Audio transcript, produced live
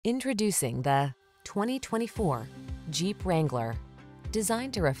Introducing the 2024 Jeep Wrangler.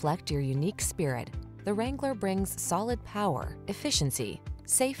 Designed to reflect your unique spirit, the Wrangler brings solid power, efficiency,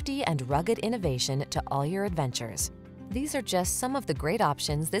 safety, and rugged innovation to all your adventures. These are just some of the great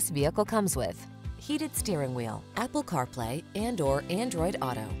options this vehicle comes with: heated steering wheel, Apple CarPlay and/or Android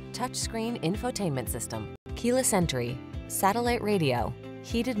Auto, touchscreen infotainment system, keyless entry, satellite radio,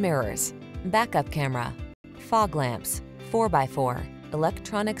 heated mirrors, backup camera, fog lamps, 4x4,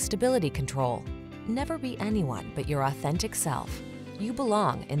 electronic stability control. Never be anyone but your authentic self. You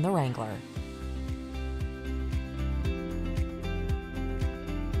belong in the Wrangler.